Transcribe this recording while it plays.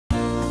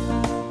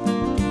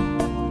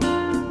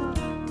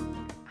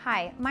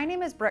Hi, my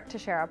name is Brooke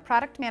Teixeira,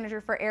 Product Manager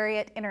for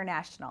Ariat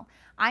International.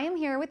 I am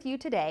here with you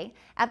today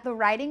at the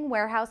Riding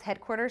Warehouse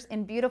headquarters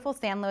in beautiful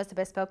San Luis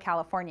Obispo,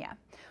 California.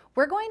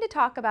 We're going to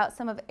talk about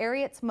some of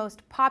Ariat's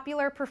most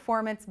popular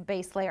performance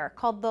base layer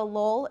called the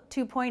Lowell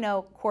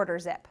 2.0 quarter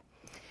zip.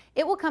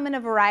 It will come in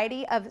a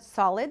variety of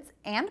solids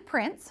and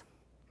prints.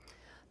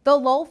 The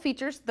Lowell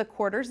features the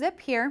quarter zip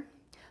here.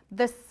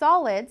 The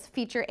solids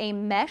feature a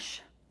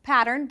mesh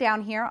pattern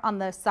down here on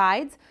the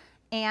sides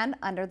and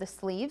under the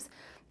sleeves.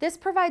 This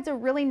provides a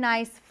really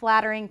nice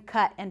flattering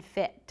cut and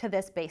fit to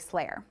this base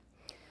layer.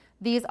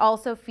 These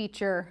also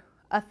feature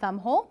a thumb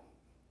hole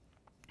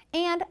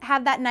and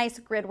have that nice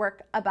grid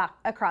work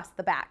across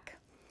the back.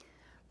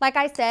 Like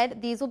I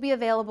said, these will be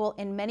available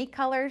in many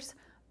colors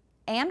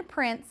and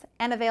prints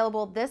and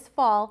available this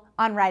fall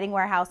on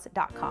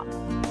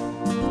ridingwarehouse.com.